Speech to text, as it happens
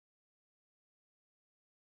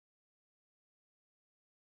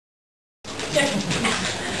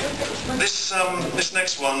This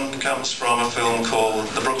next one comes from a film called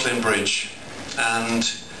The Brooklyn Bridge, and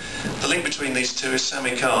the link between these two is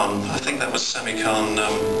Sammy Cahn. I think that was Sammy Cahn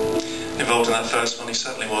involved in that first one. He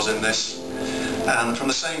certainly was in this. And from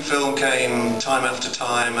the same film came Time After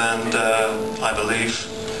Time and I Believe.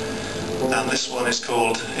 And this one is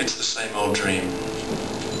called It's the Same Old Dream.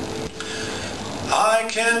 I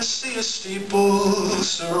can see a steeple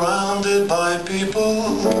surrounded by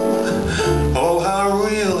people. Oh, how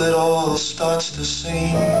real it all starts to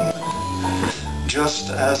seem. Just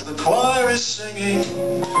as the choir is singing,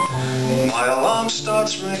 my alarm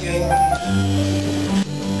starts ringing.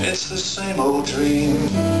 It's the same old dream.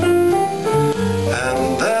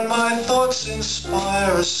 And then my thoughts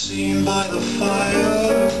inspire a scene by the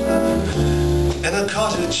fire in a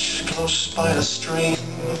cottage close by a stream.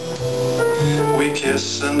 We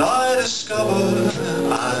kiss and I discover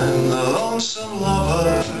I'm the lonesome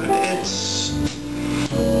lover. It's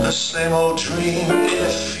the same old dream.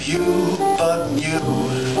 If you but knew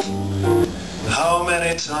how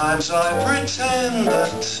many times I pretend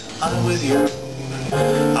that I'm with you,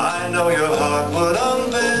 I know your heart would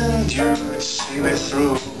unbend. You'd see me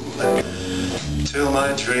through till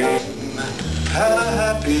my dream had a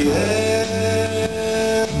happy ending.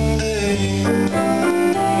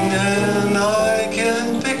 And I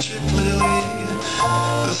can picture clearly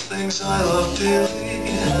the things I love dearly.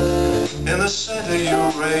 In the center you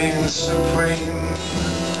reign supreme.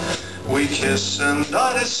 We kiss and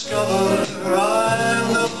I discover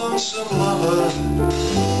I'm the lonesome lover.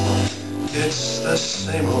 It's the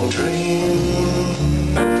same old dream.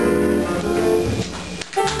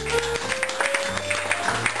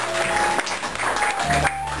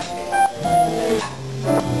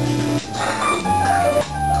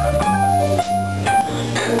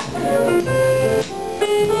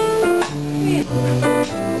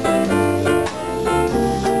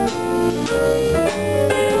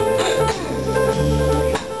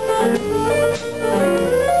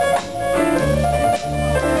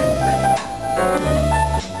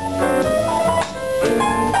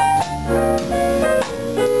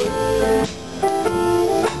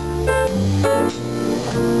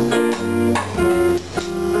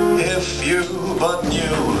 If you but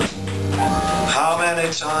knew how many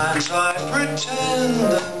times I pretend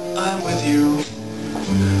that I'm with you,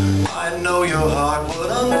 I know your heart would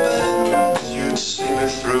unbend. You'd see me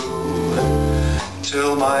through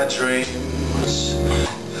till my dreams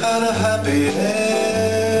had a happy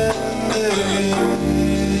ending.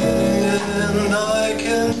 And I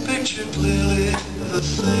can picture clearly the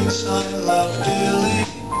things I love dearly.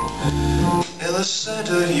 In the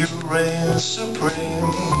center you reign supreme.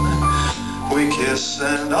 We kiss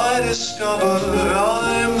and I discover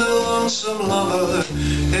I'm the lonesome lover.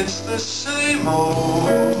 It's the same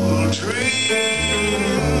old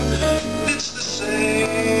dream.